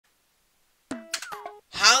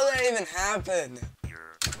that even happen?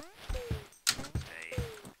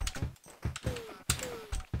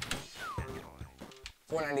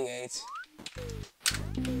 498.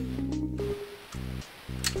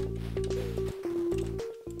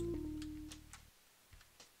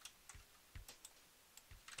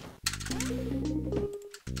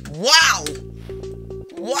 Wow!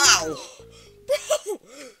 Wow! Bro!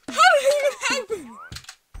 How did it even happen?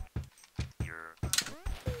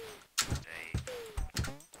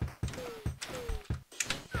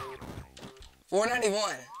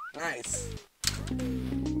 491. Nice.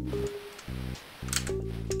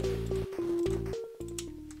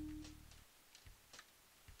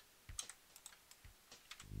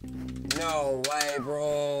 No way,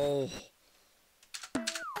 bro.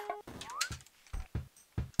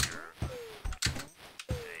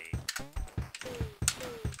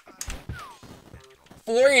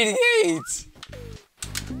 $488.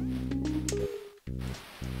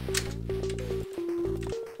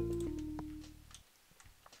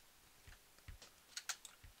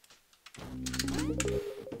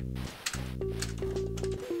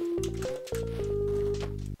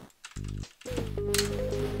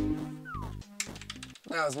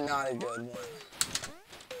 That was not a good one.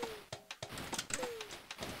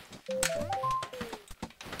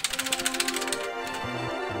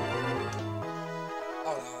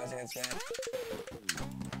 Oh no, I think it's bad.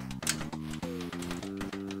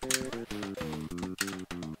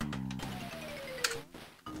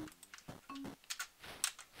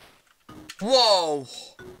 Whoa!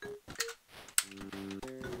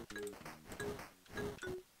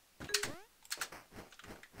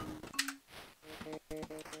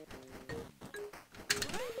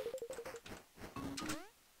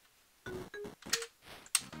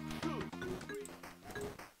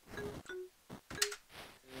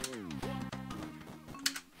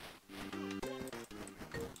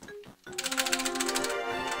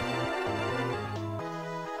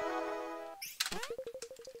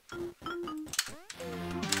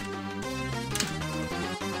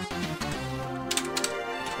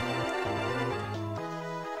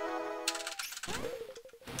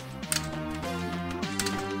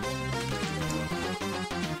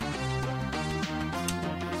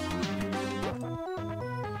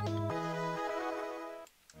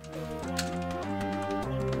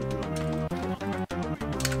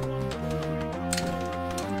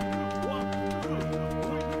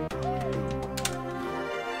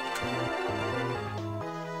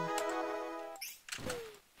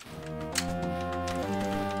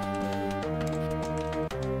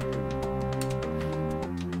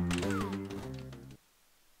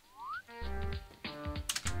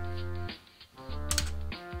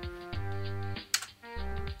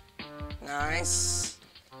 Nice.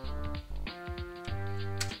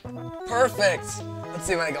 Perfect. Let's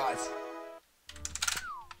see what I got.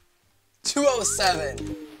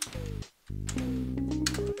 207.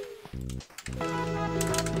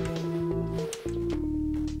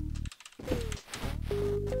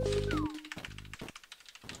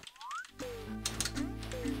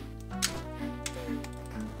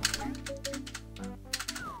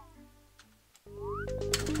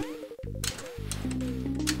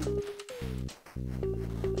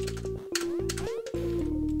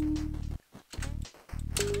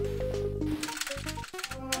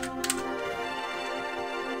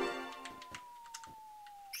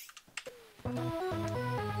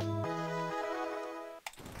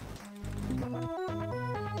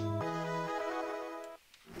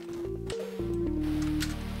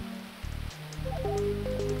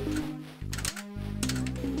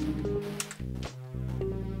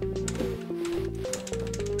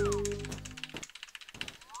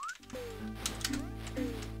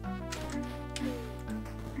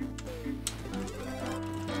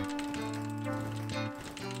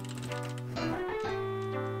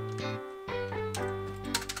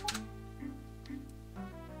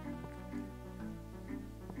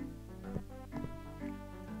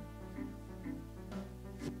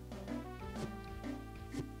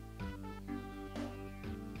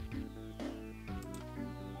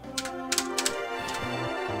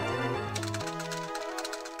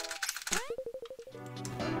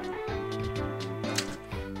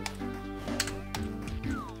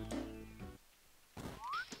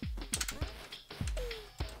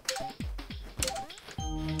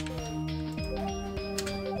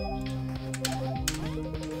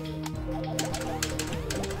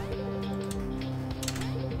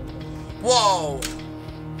 Whoa!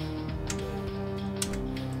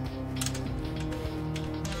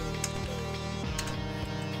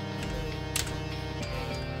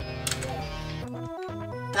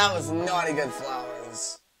 That was not a good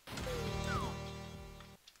flowers.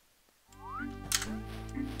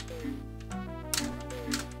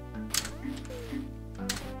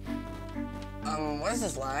 What is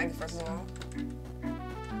this lag, first of all?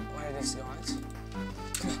 Why did this not?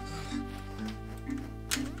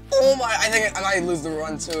 Oh my, I think I might lose the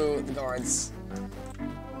run to the guards.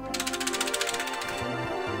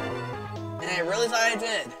 And I really thought I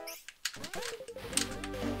did.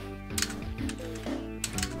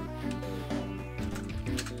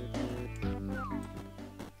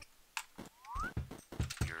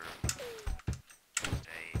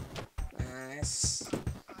 Nice.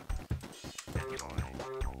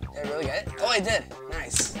 Did I really get it? Oh, I did.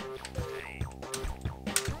 Nice.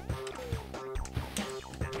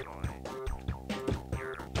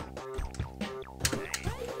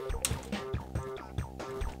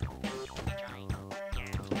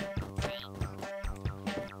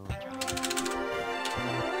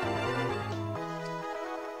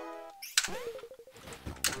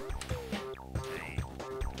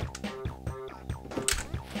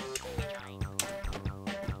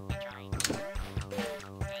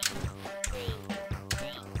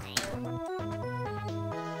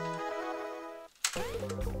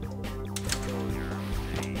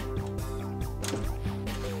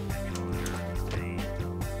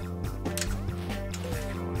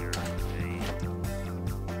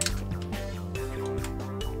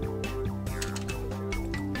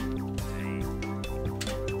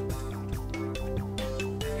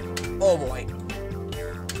 Oh boy.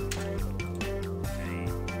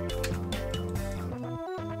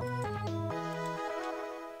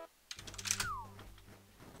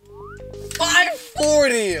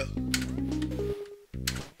 $540!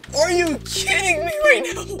 Are you kidding me right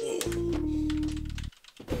now?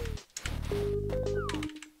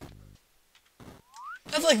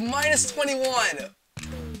 That's like minus 21.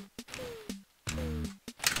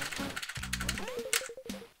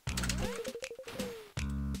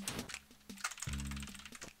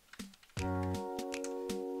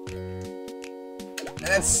 And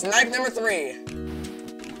that's snipe number 3.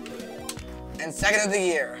 And second of the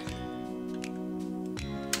year.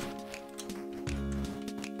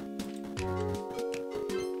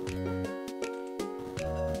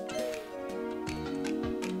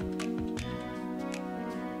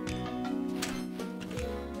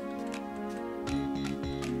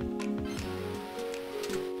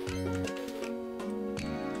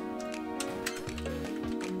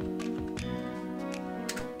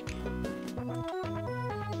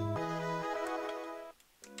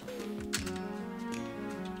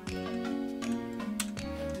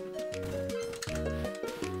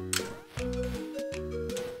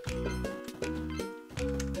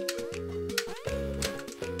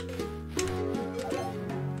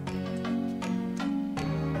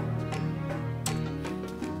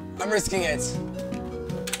 I'm risking it.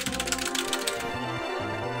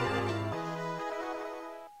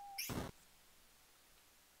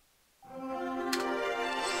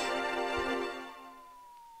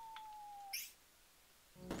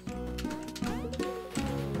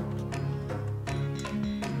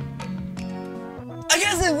 I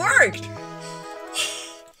guess it worked!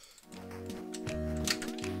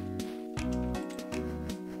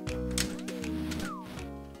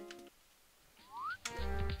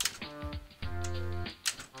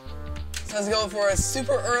 So let's go for a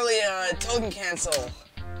super early token cancel.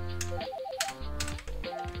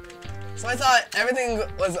 So I thought everything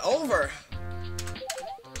was over.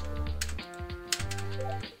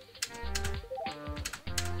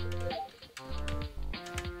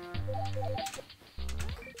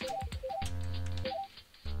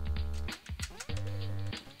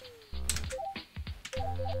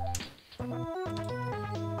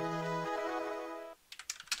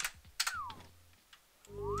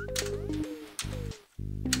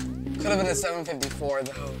 Could have been a 754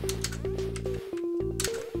 though.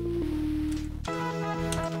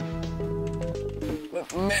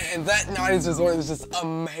 But man, that knoddy's resort is just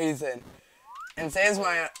amazing. And saves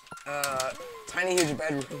my tiny huge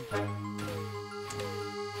bedroom.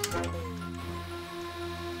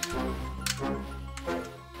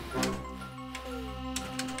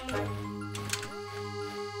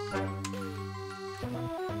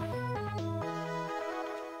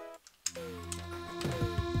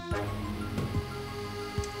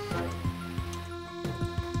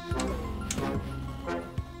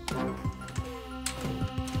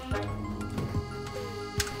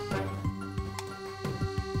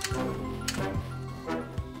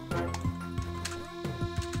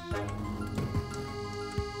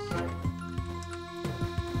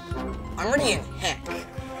 I'm already in heck. That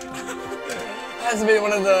has to be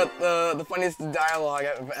one of the funniest dialogue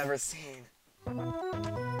I've ever seen.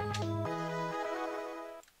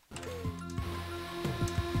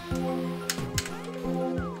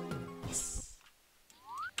 Yes.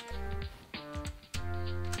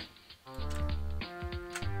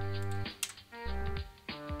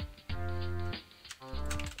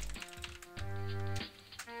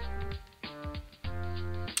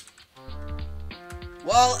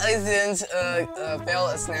 Well, at least he didn't fail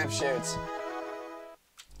a snap shoot.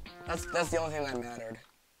 That's the only thing that mattered.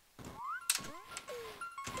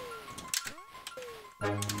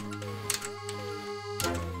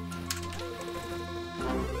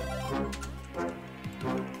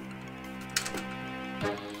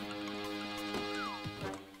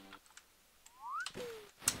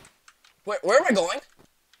 Wait, where am I going?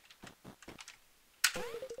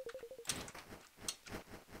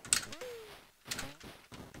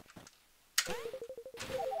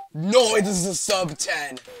 No, this is a sub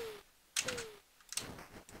 10.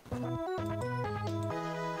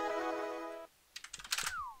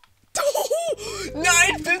 Oh,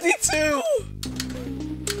 952.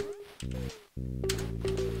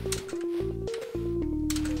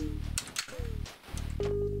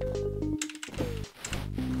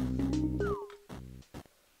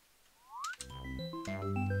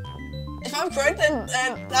 If I'm correct, then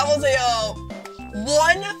that was a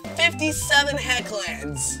 157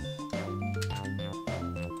 hecklands.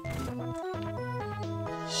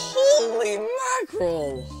 Holy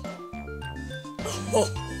mackerel! Oh.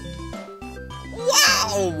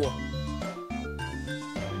 Wow!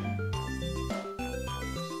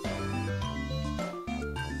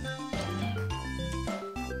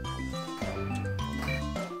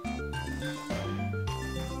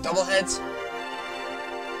 Double hits.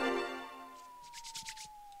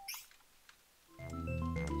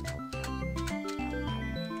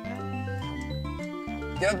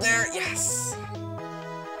 Get up there, yes!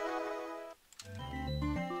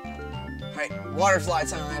 Alright, water fly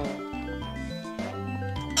time.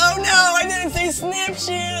 Oh no, I didn't say snap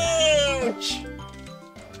shoot!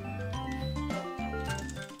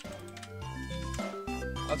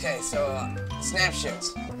 Okay, so, snap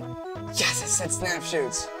shoots. Yes, I said snap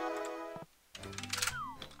shoots.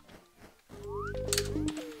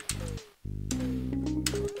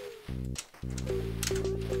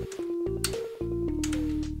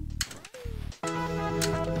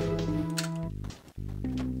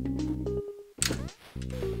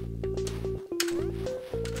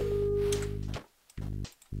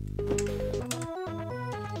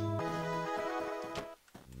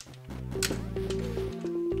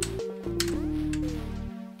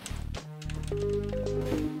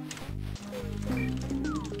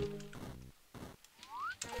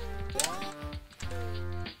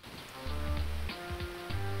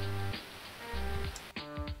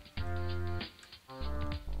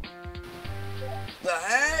 The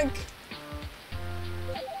heck?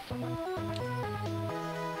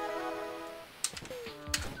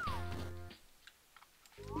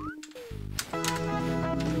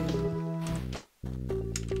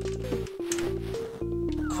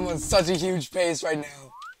 I'm on such a huge pace right now.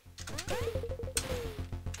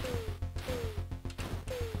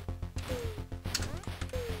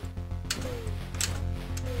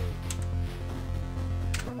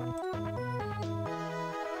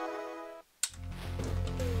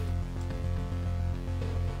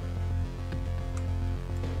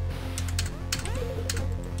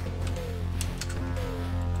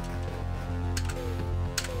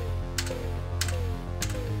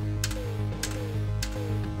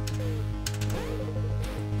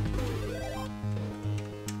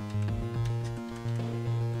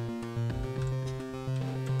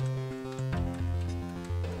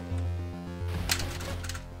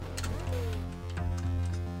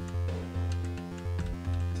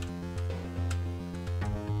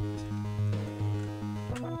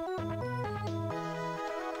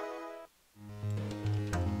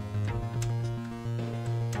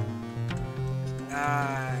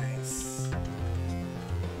 Nice.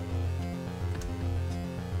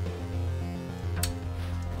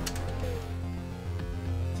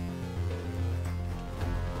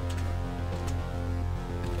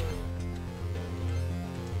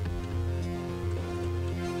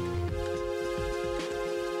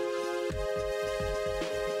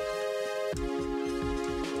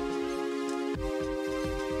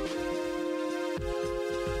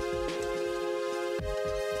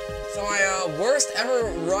 So my worst ever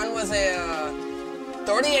run was a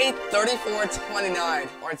 38-34-29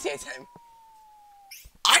 RTA time.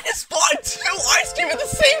 I just bought 2 ice cream at the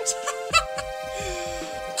same time!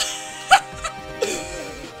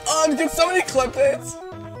 Can somebody clip it?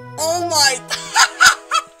 Oh my...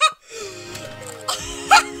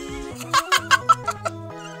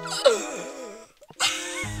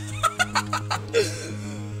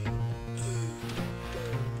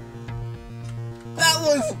 That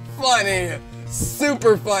was funny.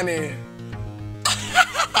 Super funny.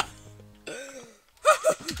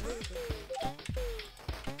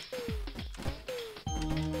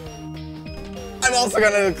 I'm also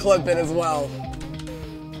gonna clip it as well.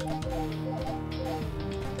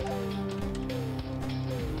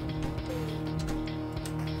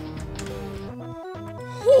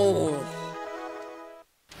 Oh.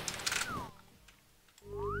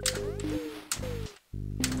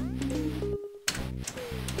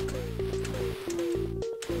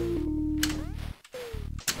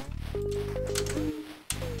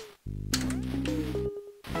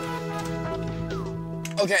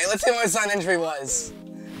 Okay, let's see what my sign entry was.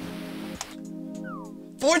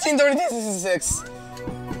 143266.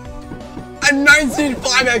 A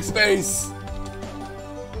 19.5x space.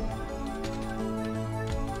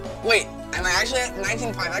 Wait, am I actually at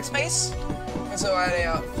 19.5x space? So I had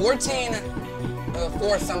a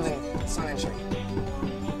 4 something sign entry.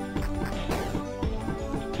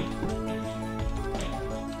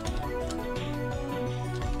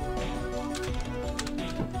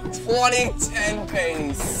 .2010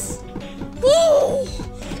 pace. Woo!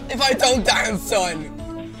 If I don't die on Sun.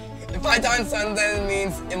 If I die on Sun, then it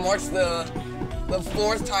means it marks the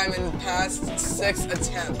 4th time in the past 6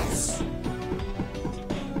 attempts.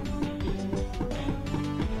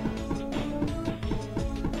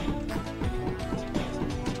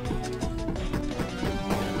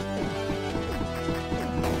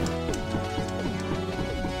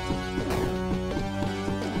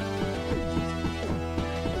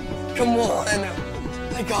 Come on,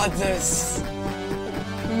 I got this.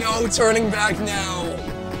 No turning back now.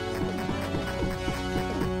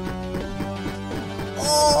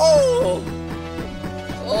 Oh!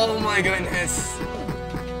 Oh my goodness.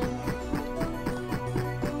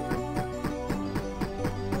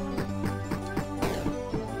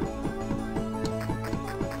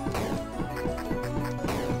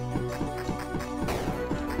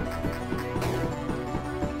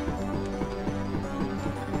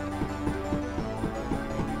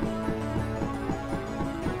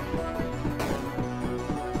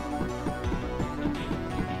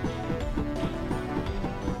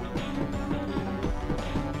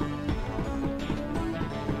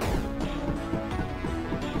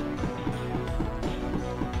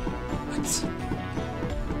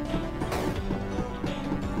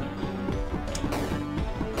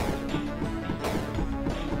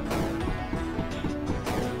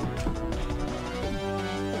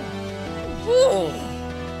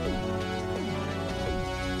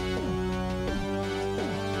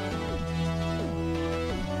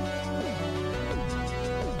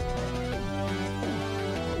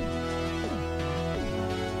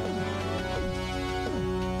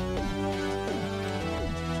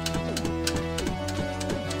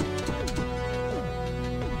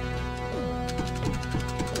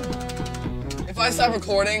 If I stop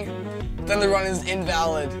recording, then the run is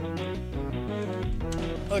invalid.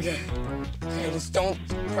 Okay. Okay, just don't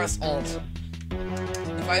press Alt.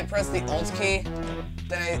 If I press the Alt key,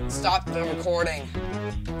 then I stop the recording.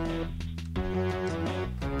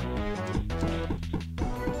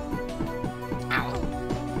 Ow.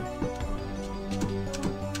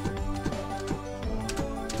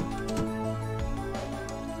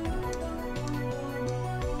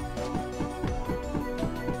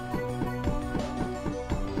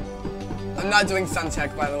 I'm not doing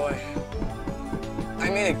Suntech, by the way. I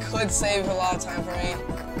mean, it could save a lot of time for me,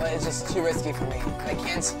 but it's just too risky for me. I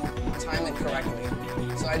can't time it correctly.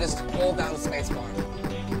 So I just hold down the spacebar.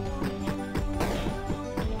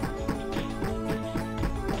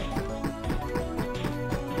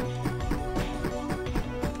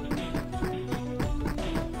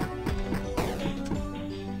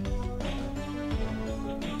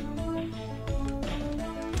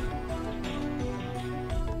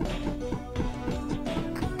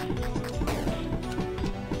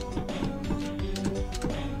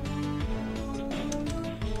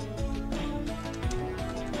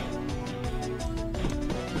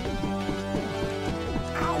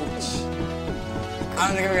 I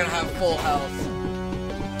don't think I'm gonna have full health.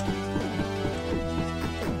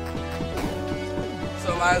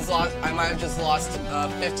 So I might have just lost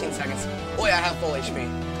 15 seconds. Oh yeah, I have full HP.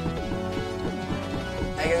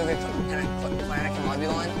 I get the planet from Lobby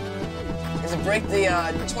line. Is to break the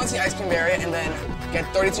 20 ice cream barrier and then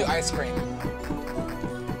get 32 ice cream.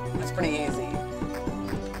 That's pretty easy.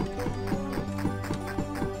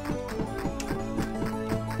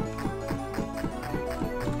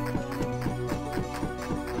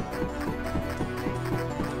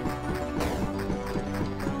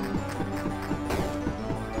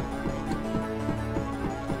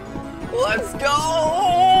 Let's go!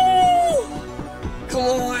 Come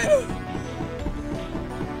on!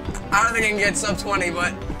 I don't think I can get sub 20,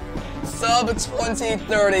 but sub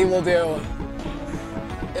 2030 will do.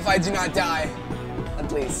 If I do not die.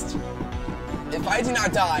 at least. If I do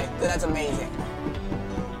not die, then that's amazing.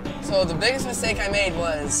 So the biggest mistake I made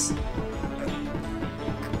was...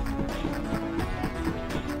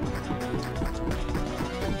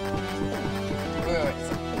 Wait.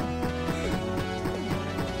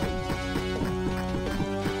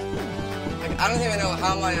 Like, I don't even know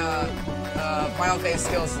how my final phase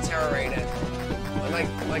skills deteriorated. Like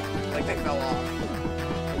they fell off.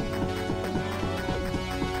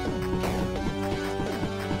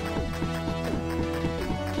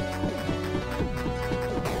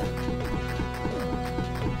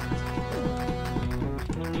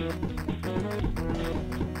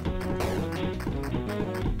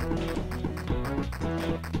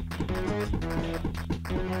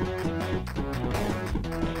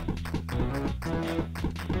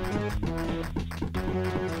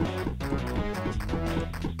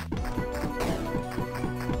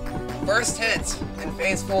 First hit in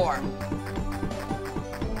phase 4.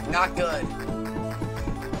 Not good.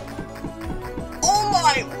 Oh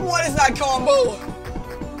my! What is that combo?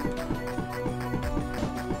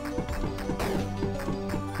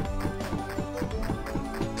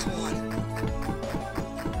 Come on.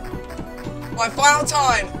 My final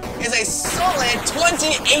time is a solid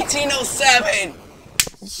 20:18:07.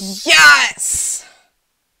 Yes!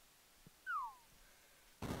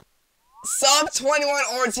 Sub 21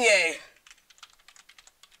 RTA.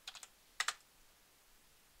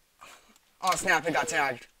 Oh snap, it got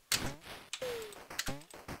tagged.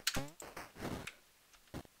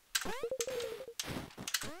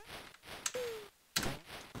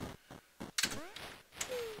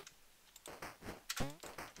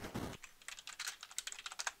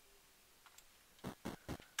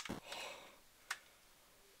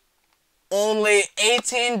 Only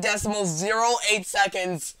 18.08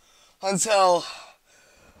 seconds until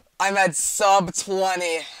I'm at sub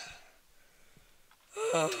 20.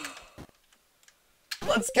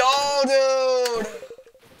 Let's go, dude!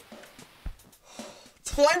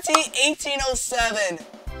 20:18:07.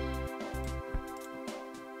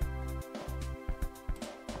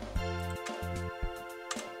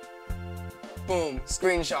 Boom,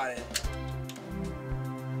 screenshotted.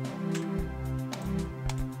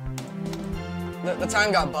 The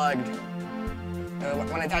time got bugged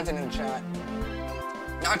when I typed it in the chat.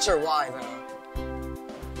 Not sure why, though.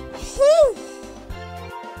 Whew.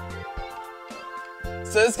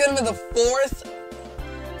 So this is gonna be the 4th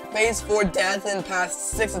phase 4 death in past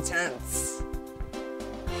 6 attempts.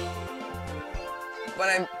 But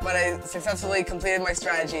I successfully completed my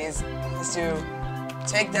strategies is to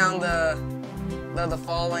take down the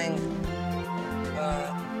falling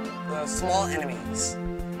the small enemies,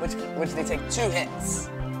 which they take 2 hits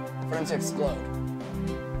for them to explode.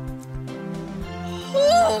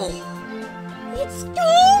 Oh, let's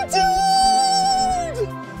go, dude!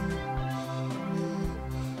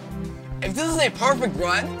 If this is a perfect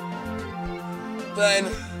run, then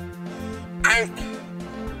I...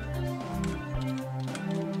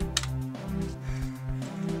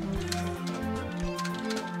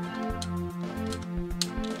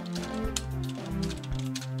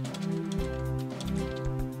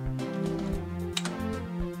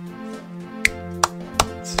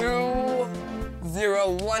 Two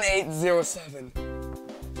 01807.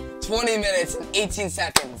 20 minutes and 18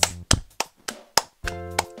 seconds.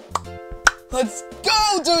 Let's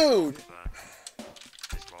go, dude!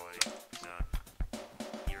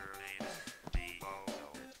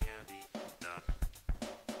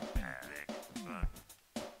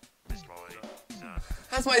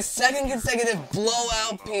 That's my 2nd consecutive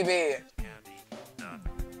blowout PB.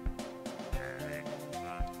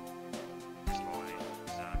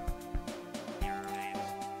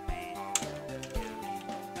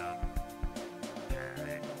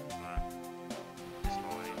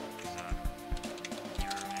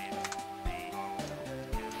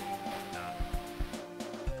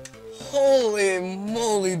 Holy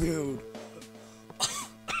moly, dude.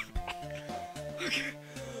 Okay.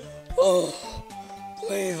 Oh,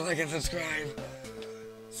 please like and subscribe.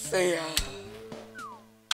 See ya.